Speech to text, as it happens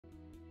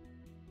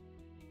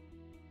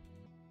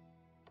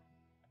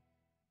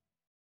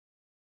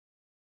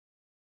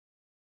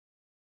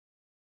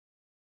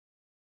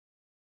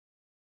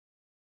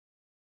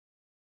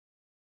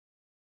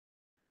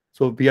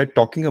So we are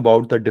talking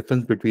about the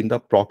difference between the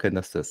proc and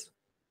the sys.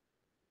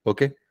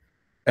 Okay.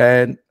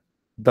 And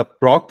the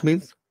proc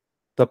means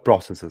the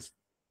processes.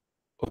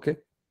 Okay.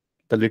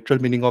 The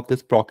literal meaning of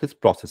this proc is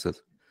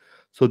processes.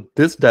 So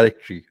this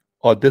directory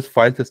or this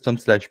file system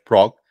slash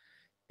proc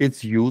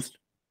is used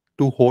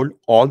to hold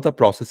all the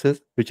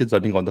processes which is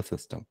running on the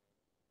system.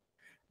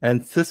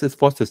 And sys is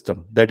for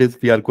system. That is,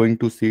 we are going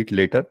to see it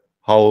later,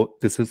 how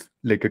this is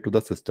related to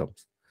the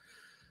systems.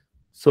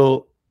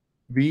 So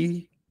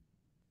we,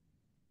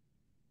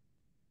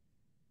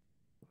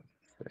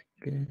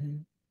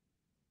 second.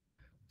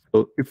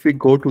 So if we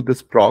go to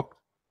this proc,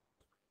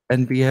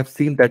 and we have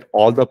seen that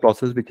all the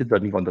process which is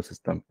running on the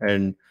system.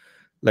 And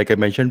like I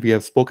mentioned, we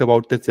have spoke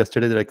about this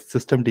yesterday, like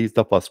system D is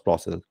the first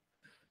process.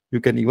 You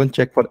can even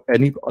check for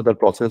any other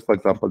process, for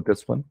example,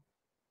 this one.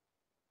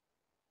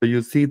 So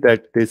you see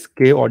that there's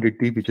K audit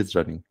D which is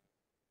running.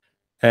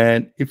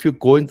 And if you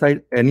go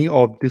inside any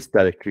of this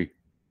directory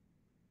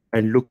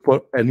and look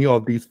for any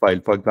of these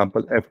files, for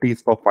example, FD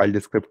is for file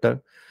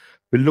descriptor.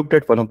 We looked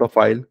at one of the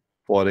file,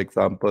 for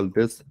example,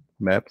 this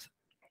maps.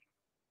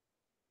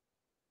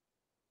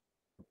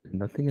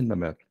 Nothing in the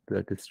map.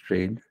 That is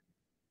strange.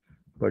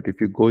 But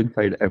if you go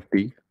inside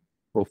FD,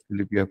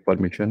 hopefully we have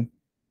permission,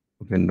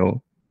 you can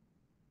know.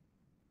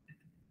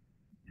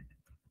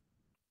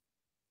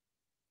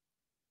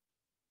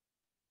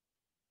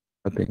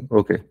 Nothing.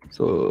 Okay.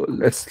 So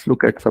let's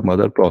look at some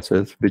other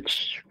process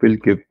which will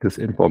give this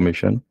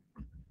information.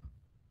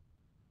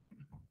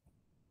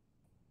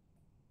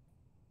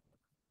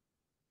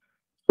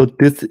 So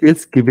this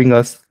is giving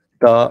us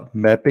the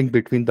mapping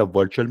between the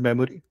virtual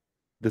memory.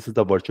 This is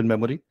the virtual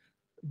memory.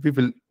 We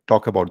will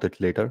talk about that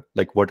later,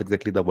 like what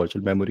exactly the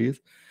virtual memory is.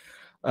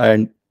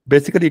 And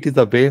basically, it is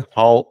the way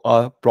how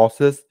a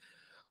process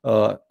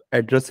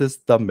addresses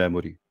the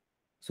memory.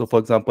 So, for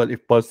example,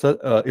 if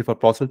a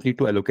process need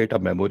to allocate a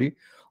memory,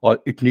 or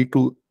it need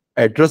to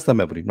address the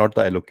memory, not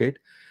the allocate,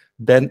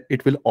 then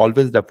it will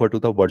always refer to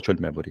the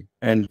virtual memory.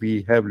 And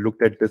we have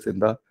looked at this in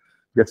the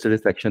yesterday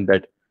section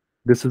that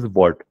this is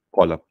word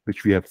column,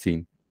 which we have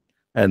seen.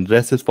 And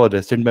rest is for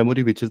restant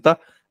memory, which is the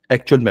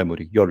actual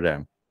memory, your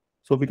RAM.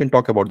 So we can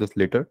talk about this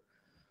later.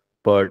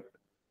 But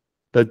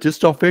the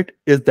gist of it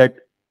is that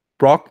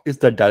proc is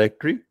the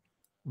directory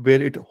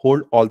where it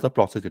hold all the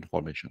process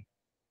information.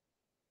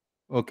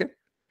 Okay.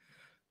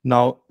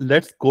 Now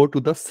let's go to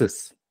the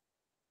sys.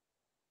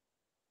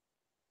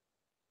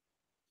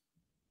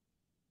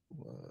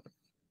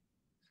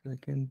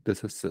 Second,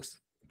 this is sys.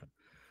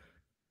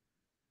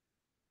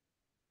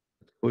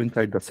 Go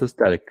inside the sys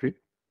directory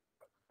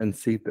and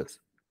see this.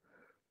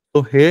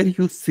 So here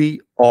you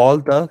see all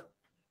the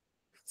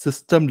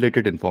system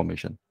related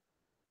information.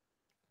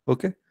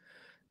 Okay.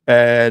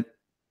 And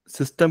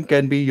system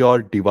can be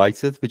your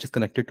devices which is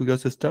connected to your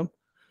system,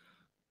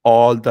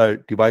 all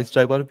the device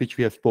driver which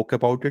we have spoke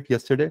about it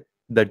yesterday.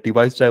 That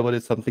device driver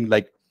is something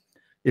like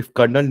if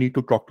kernel need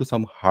to talk to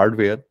some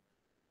hardware,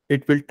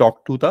 it will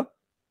talk to the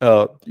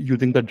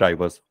using the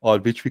drivers, or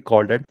which we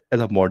call that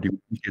as a module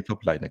in case of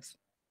Linux.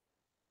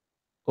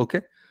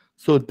 Okay,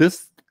 so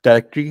this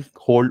directory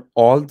hold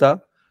all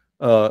the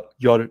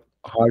your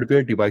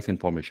hardware device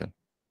information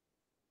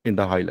in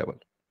the high level.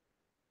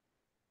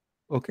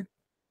 Okay.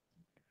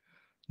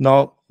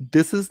 Now,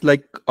 this is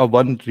like a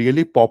one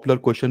really popular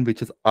question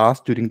which is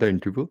asked during the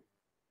interview.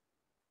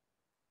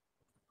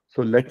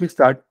 So let me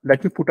start.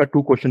 Let me put a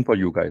two question for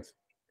you guys.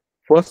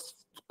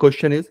 First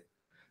question is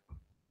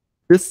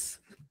this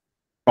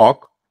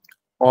talk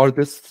or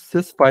this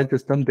sys file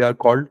system, they are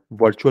called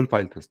virtual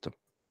file system.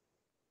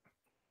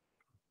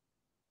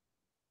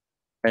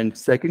 And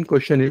second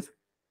question is,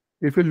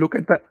 if you look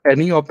at the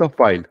any of the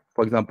file,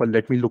 for example,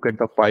 let me look at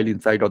the file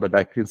inside or the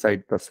directory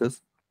inside the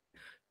sys,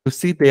 you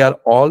see they are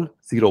all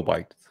 0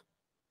 bytes,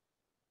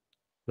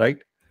 right?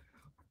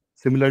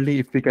 Similarly,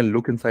 if we can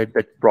look inside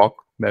that proc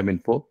mem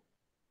info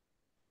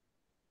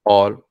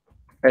or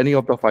any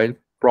of the file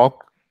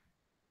proc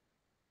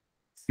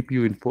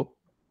CPU info,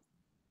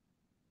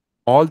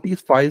 all these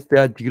files, they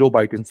are 0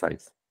 byte in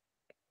size,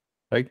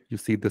 right? You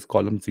see this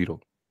column 0.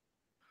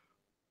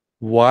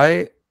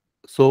 Why?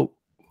 So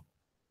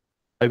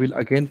I will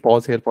again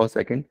pause here for a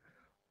second.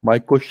 My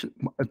question,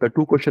 the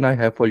two question I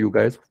have for you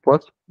guys.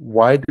 First,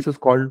 why this is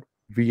called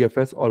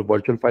VFS or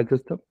virtual file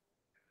system?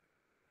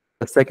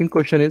 The second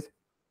question is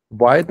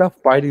why the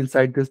file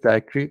inside this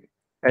directory,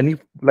 any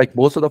like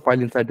most of the file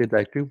inside the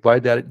directory, why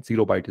they are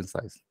 0 byte in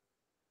size?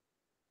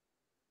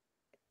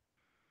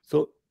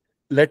 So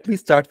let me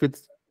start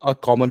with a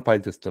common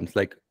file systems.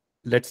 Like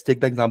let's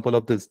take the example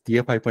of this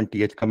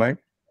df-th command,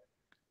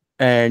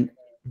 and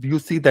you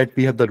see that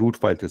we have the root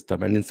file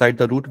system, and inside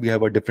the root we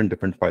have a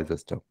different file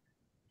system.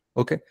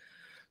 Okay,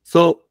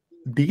 so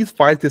these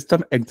file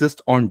system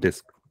exist on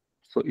disk.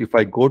 So if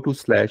I go to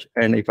slash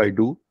and if I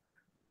do,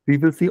 we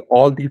will see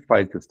all these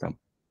file system.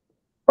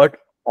 But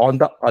on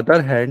the other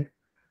hand,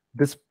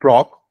 this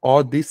proc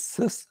or this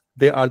sys,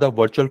 they are the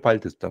virtual file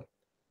system.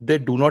 They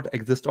do not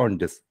exist on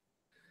disk.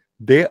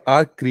 They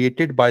are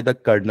created by the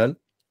kernel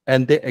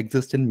and they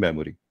exist in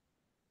memory.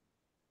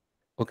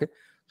 Okay,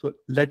 So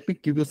let me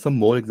give you some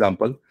more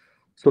example.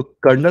 So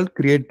kernel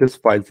create this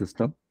file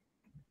system.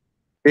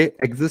 They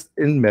exist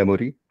in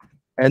memory,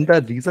 and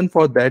the reason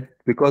for that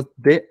because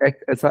they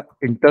act as an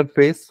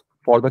interface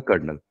for the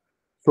kernel.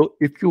 So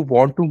if you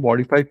want to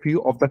modify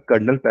few of the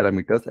kernel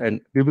parameters, and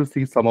we will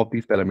see some of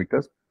these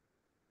parameters,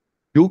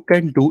 you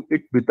can do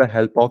it with the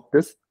help of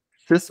this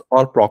sys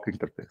or proc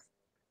interface.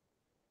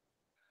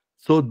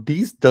 So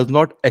these does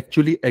not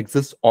actually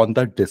exist on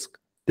the disk.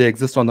 They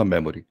exist on the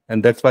memory,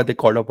 and that's why they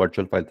call a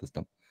virtual file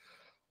system.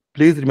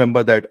 Please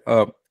remember that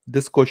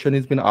this question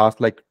has been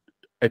asked like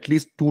at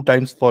least 2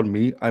 times for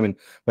me. I mean,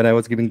 when I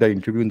was giving the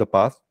interview in the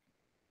past,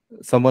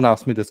 someone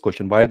asked me this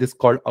question: why this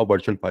called a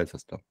virtual file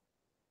system?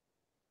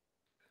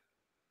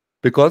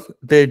 Because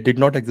they did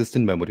not exist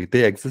in memory.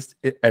 They exist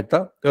at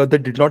the they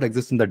did not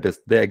exist in the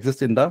disk. They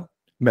exist in the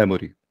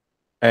memory,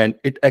 and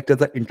it acts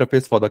as an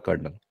interface for the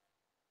kernel.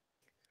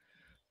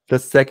 The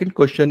second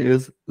question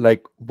is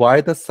like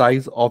why the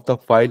size of the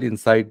file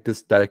inside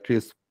this directory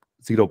is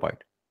 0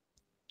 byte.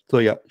 So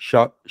yeah,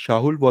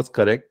 Shahul was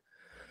correct.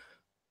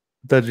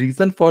 The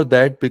reason for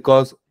that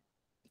because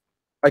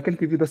I can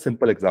give you the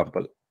simple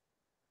example.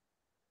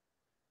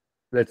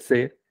 Let's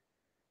say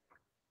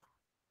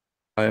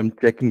I am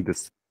checking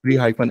this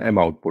 3-m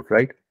output,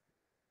 right?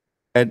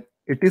 And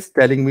it is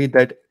telling me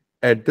that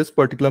at this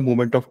particular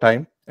moment of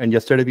time, and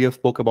yesterday we have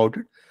spoke about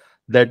it,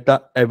 that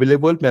the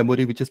available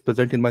memory which is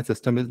present in my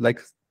system is like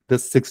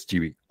this 6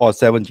 GB or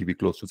 7 GB,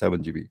 close to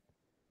 7 GB.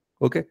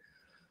 Okay.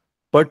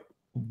 But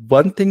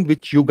one thing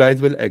which you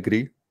guys will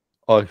agree,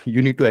 or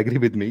you need to agree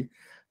with me,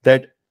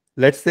 that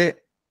let's say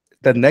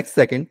the next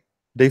second,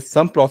 there's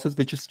some process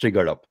which is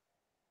triggered up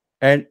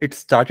and it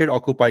started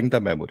occupying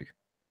the memory.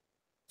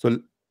 So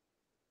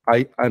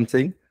I'm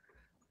saying,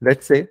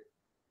 let's say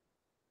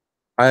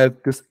I have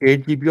this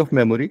 8 GB of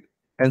memory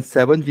and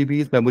 7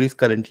 GB memory is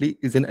currently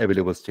is in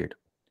available state.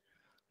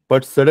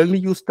 But suddenly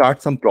you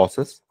start some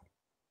process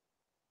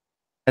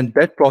and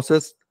that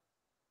process,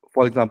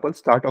 for example,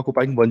 start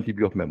occupying 1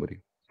 GB of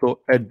memory. So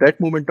at that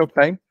moment of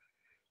time,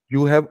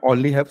 you have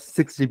only have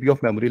 6 GB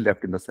of memory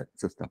left in the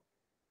system.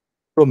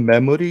 So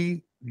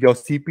memory, your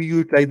CPU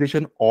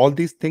utilization, all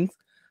these things,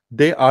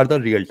 they are the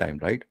real time,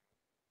 right?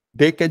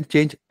 They can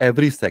change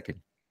every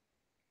second.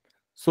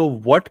 So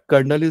what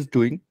kernel is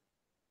doing,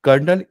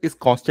 kernel is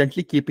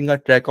constantly keeping a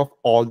track of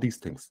all these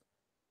things.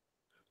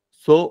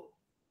 So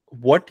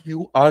what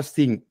you are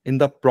seeing in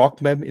the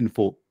proc mem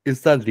info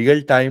is the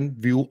real time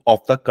view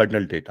of the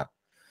kernel data.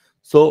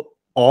 So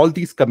all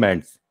these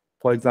commands,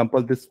 for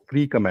example, this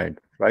free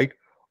command, right?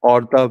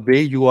 Or the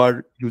way you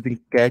are using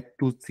cat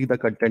to see the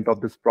content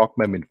of this proc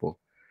mem info.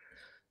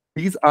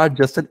 These are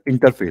just an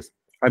interface.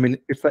 I mean,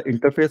 it's an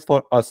interface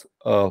for us,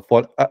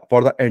 for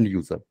the end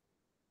user.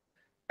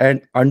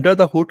 And under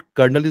the hood,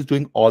 kernel is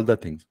doing all the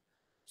things.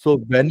 So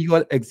when you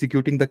are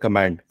executing the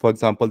command, for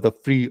example, the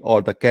free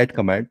or the cat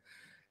command,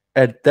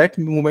 at that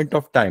moment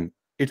of time,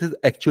 it is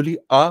actually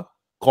a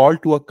call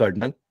to a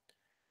kernel,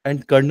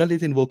 and kernel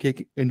is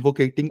invoking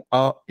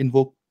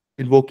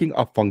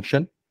a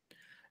function,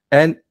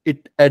 and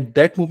it at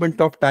that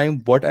moment of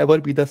time, whatever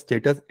be the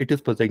status, it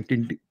is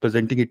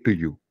presenting it to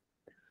you.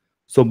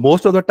 So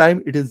most of the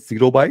time it is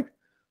 0 byte,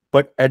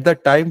 but at the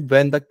time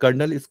when the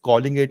kernel is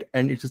calling it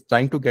and it is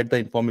trying to get the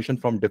information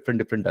from different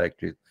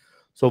directories.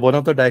 So one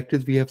of the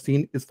directories we have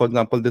seen is, for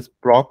example, this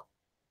proc,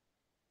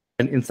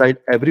 and inside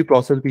every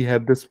process we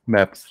have this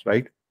maps,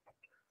 right?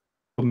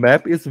 So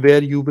map is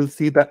where you will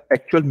see the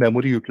actual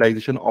memory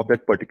utilization of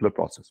that particular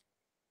process.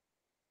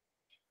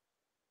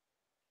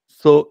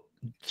 So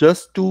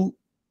just to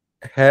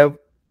have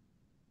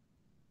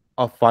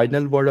a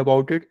final word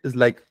about it is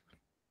like,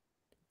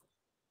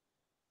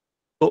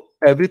 so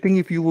everything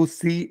if you will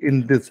see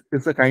in this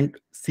is a kind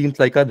seems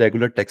like a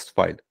regular text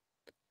file,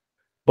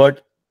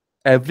 but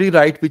every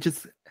write which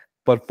is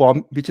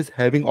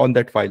having on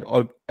that file,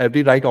 or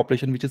every write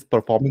operation which is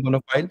performing on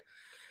a file,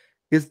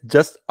 is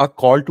just a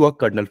call to a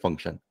kernel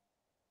function.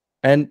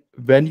 And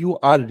when you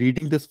are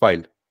reading this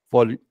file,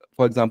 for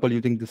example,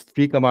 using this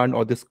free command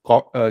or this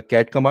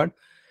cat command,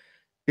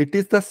 it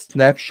is the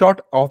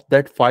snapshot of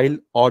that file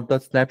or the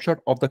snapshot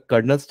of the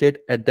kernel state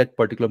at that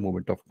particular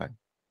moment of time.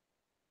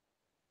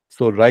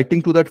 So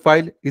writing to that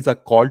file is a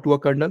call to a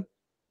kernel,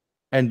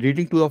 and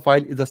reading to a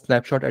file is a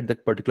snapshot at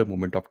that particular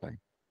moment of time.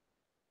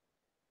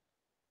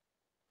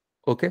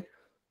 Okay.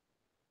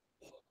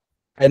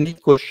 Any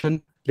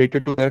question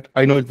related to that?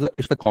 I know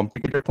it's a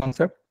complicated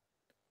concept,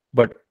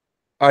 but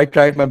I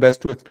tried my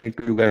best to explain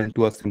to you guys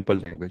into a simple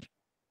language.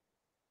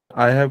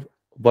 I have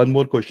one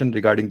more question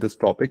regarding this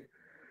topic.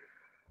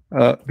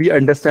 We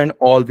understand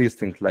all these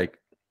things like,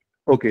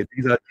 okay,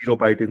 these are 0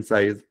 byte in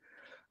size.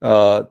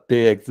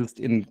 They exist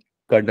in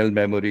kernel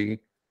memory.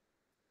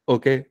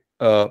 Okay.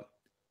 But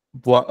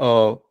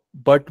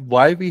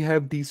why we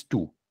have these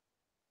two?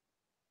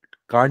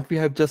 Can't we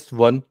have just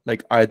one?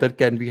 Like either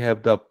can we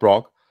have the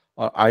proc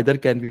or either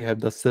can we have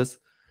the sys,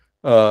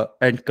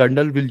 and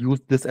kernel will use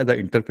this as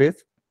an interface,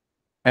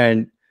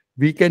 and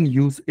we can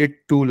use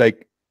it to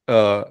like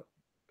to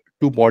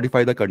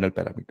modify the kernel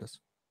parameters.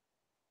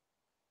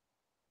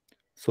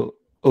 So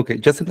Okay,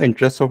 just in the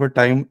interest of our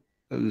time,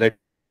 let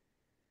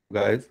you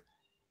guys.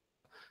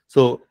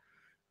 So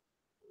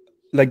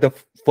like the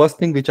first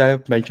thing which I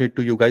have mentioned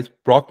to you guys,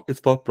 proc is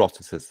for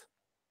processes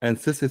and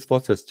sys is for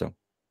system.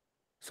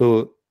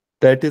 So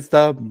that is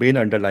the main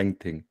underlying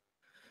thing.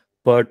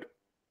 But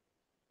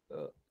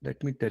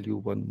let me tell you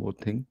one more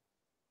thing.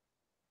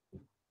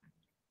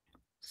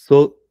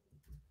 So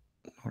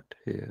not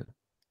here.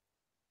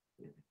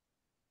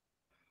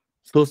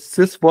 So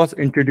sys was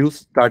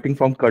introduced starting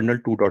from kernel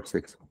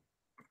 2.6.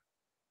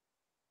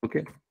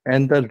 Okay.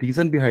 And the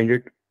reason behind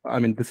it, I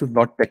mean, this is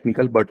not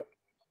technical, but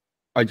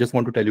I just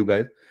want to tell you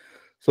guys.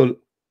 So,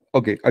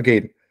 okay,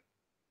 again,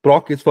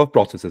 proc is for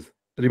processes.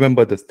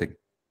 Remember this thing.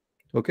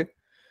 Okay.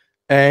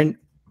 And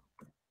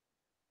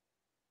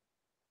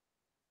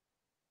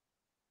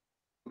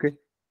okay,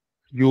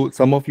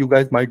 some of you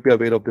guys might be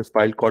aware of this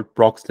file called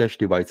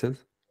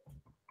proc/devices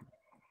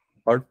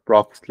or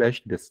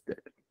proc/dist.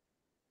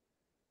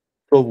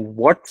 So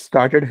what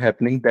started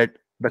happening that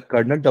the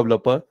kernel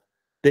developer,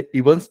 they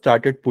even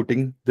started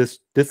putting this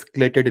disk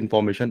related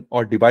information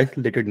or device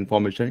related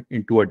information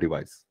into a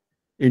device,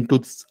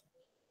 into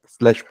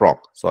slash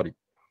proc, sorry.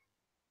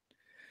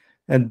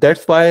 And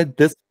that's why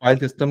this file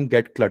system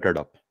get cluttered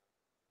up.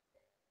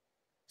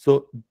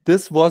 So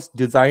this was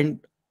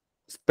designed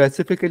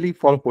specifically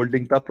for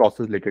holding the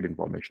process related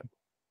information,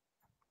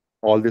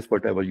 all this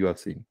whatever you are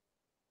seeing.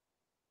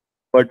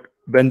 But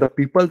when the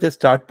people they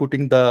start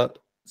putting the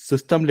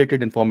system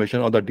related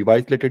information or the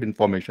device related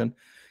information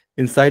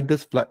inside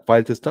this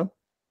file system,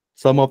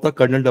 some of the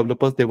kernel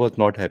developers they was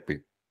not happy.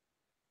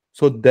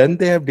 So then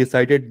they have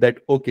decided that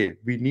okay,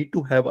 we need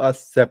to have a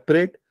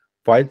separate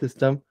file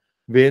system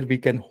where we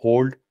can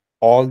hold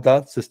all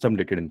the system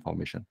related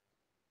information.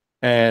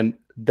 And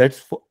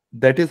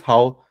that is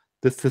how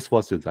this sys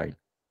was designed.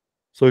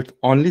 So it's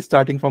only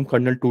starting from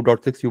kernel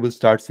 2.6 you will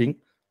start seeing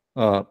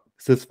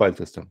sys file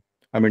system.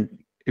 I mean,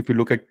 if you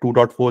look at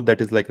 2.4,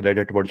 that is like Red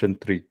Hat version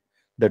 3.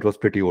 That was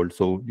pretty old.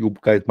 So you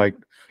guys might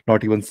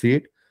not even see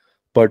it.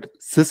 But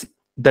sys,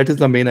 that is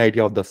the main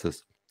idea of the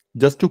sys,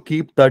 just to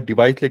keep the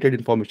device related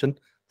information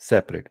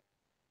separate.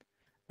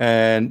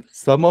 And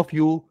some of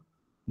you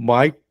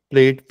might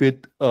play it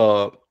with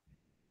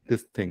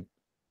this thing.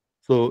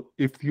 So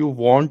if you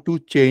want to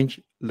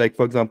change, like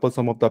for example,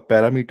 some of the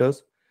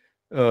parameters,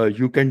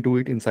 you can do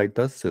it inside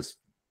the sys.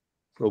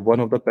 So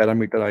one of the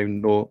parameter I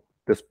know,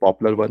 this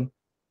popular one,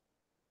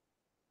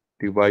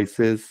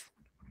 devices,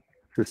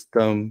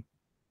 system,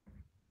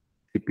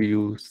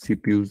 CPU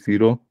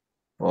 0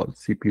 or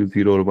CPU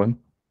 0 or 1.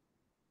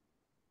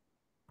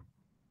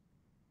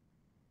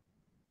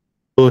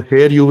 So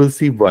here you will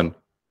see 1,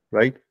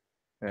 right?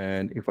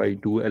 And if I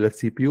do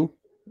ls CPU,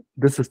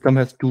 this system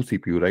has 2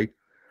 CPU, right?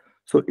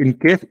 So in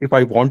case if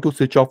I want to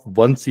switch off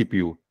one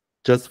CPU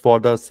just for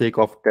the sake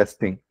of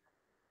testing,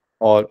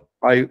 or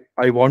I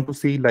want to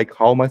see like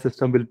how my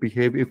system will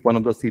behave if one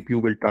of the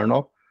CPU will turn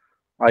off,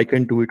 I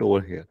can do it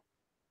over here.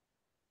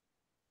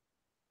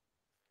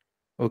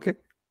 Okay.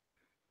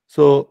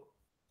 So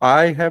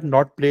I have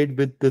not played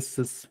with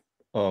this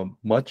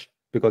much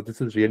because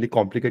this is really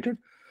complicated.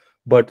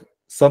 But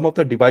some of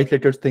the device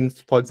related things,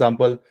 for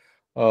example,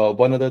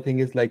 one other thing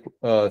is like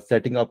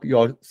setting up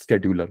your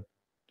scheduler.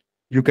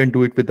 You can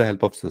do it with the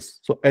help of sys.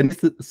 So any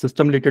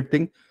system related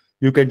thing,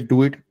 you can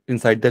do it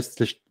inside that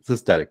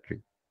sys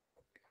directory.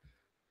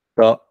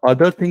 The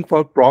other thing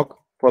for proc,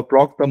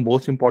 the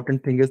most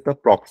important thing is the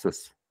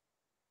proxys,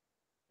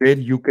 where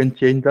you can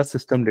change the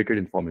system related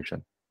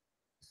information.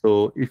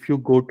 So if you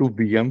go to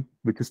VM,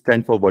 which is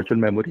stand for virtual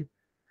memory,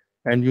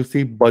 and you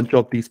see bunch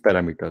of these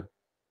parameters.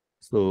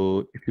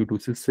 So if you do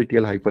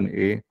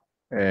sysctl-a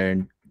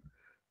and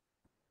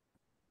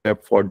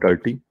F for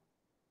dirty,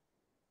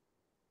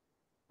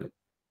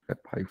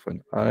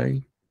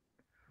 F-I,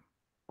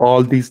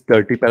 all these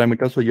dirty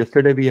parameters. So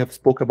yesterday we have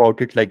spoke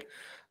about it, like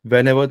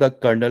whenever the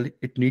kernel,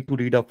 it need to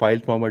read a file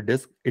from a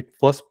disk, it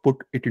first put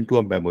it into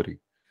a memory.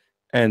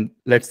 And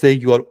let's say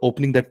you are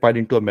opening that file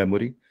into a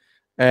memory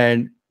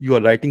and you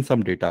are writing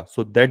some data.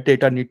 So that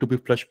data need to be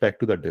flushed back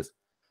to the disk.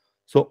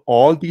 So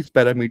all these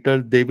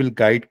parameters, they will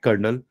guide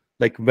kernel,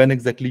 like when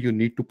exactly you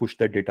need to push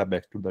that data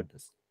back to the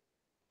disk.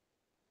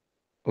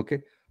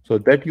 Okay, so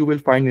that you will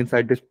find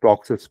inside this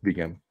proxys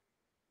VM.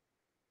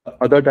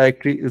 Other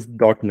directory is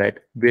 .NET,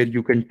 where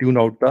you can tune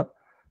out the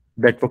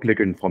network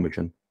related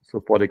information.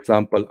 So for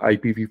example,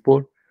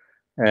 IPv4,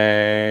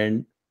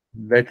 and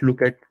let's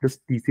look at this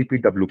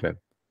TCP WPAM.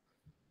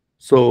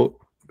 So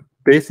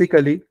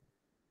basically,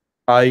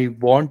 I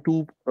want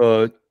to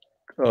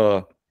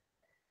uh,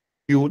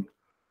 tune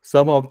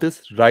some of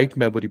this write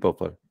memory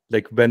buffer.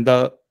 Like when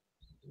the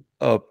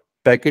uh,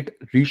 packet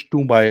reach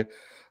to my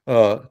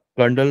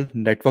kernel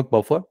network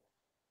buffer,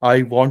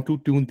 I want to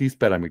tune these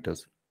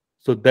parameters.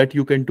 So that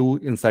you can do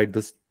inside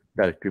this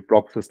directory,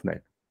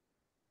 proxysnet.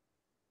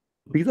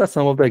 These are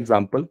some of the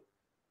example,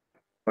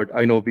 but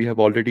I know we have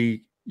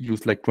already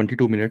used like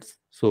 22 minutes.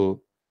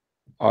 So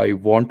I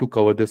want to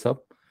cover this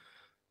up.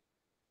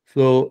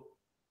 So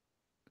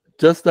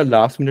just the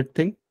last minute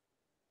thing,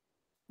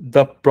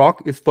 the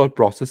proc is for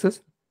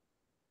processes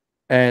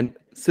and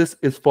sys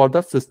is for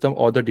the system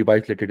or the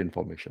device related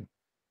information.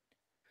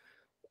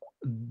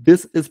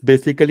 This is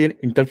basically an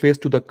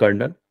interface to the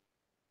kernel.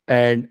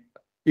 And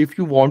if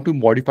you want to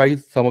modify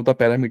some of the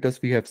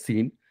parameters we have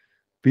seen,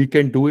 we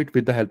can do it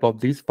with the help of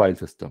these file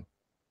system.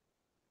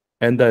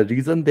 And the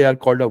reason they are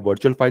called a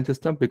virtual file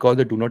system, because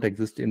they do not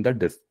exist in the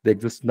disk, they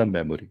exist in the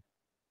memory.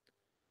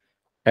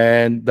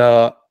 And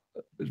the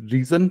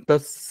reason the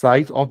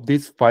size of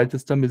this file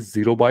system is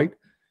 0 byte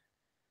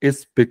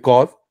is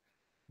because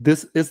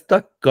this is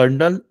the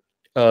kernel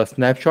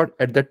snapshot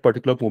at that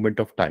particular moment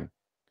of time.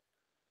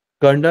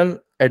 Kernel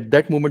at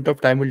that moment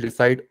of time will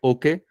decide,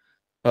 okay,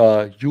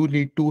 you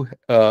need to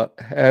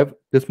have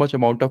this much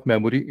amount of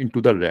memory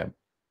into the RAM.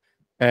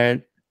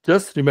 And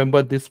just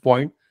remember this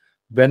point,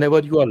 whenever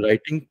you are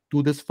writing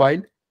to this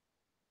file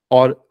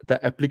or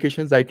the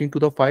application is writing to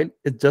the file,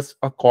 it's just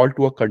a call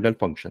to a kernel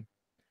function.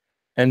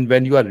 And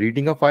when you are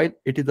reading a file,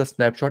 it is a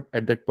snapshot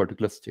at that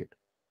particular state.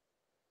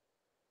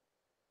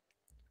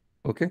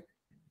 Okay.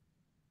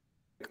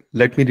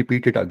 Let me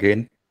repeat it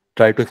again.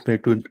 Try to explain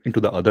it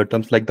into the other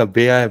terms. Like the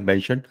way I have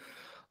mentioned,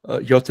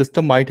 your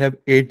system might have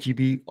 8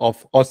 GB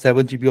of or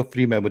 7 GB of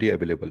free memory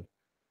available.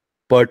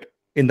 But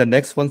in the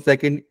next 1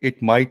 second,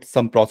 it might,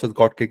 some process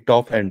got kicked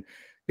off and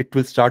it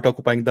will start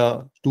occupying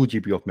the 2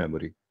 GB of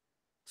memory.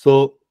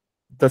 So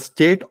the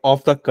state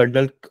of the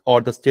kernel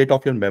or the state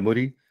of your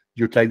memory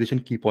utilization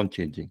keep on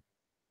changing.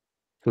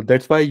 So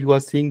that's why you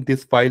are seeing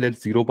this file at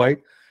 0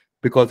 byte,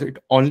 because it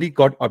only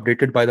got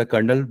updated by the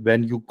kernel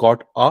when you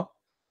got a.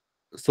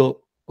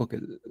 So, okay,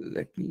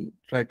 let me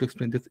try to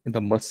explain this in the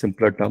much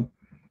simpler term.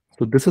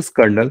 So this is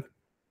kernel.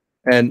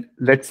 And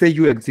let's say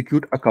you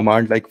execute a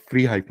command like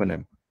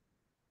free-m,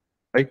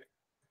 right?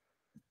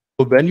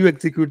 So when you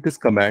execute this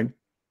command,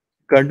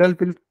 kernel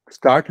will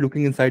start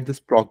looking inside this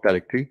proc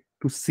directory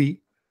to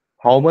see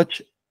how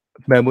much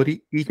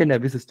memory each and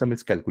every system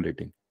is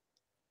calculating.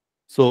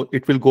 So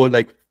it will go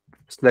like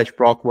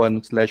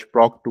 /proc1,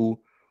 /proc2,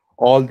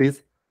 all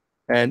these,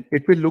 and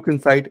it will look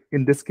inside.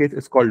 In this case,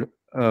 it's called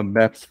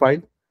maps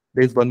file.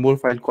 There's one more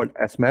file called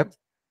smaps.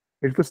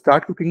 It will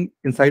start looking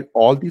inside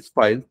all these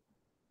files,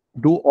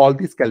 do all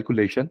these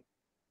calculation,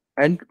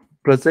 and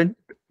present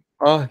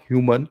a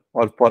human,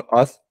 or for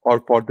us, or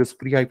for this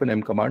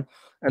free-m command,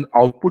 an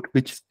output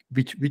which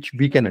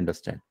we can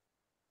understand.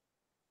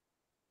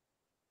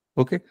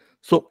 Okay,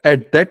 so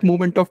at that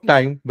moment of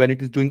time when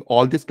it is doing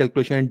all this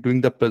calculation and doing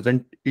the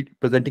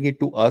presenting it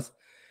to us,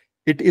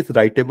 it is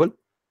writable,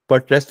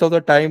 but rest of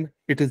the time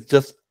it is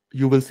just,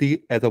 you will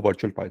see as a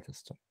virtual file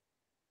system.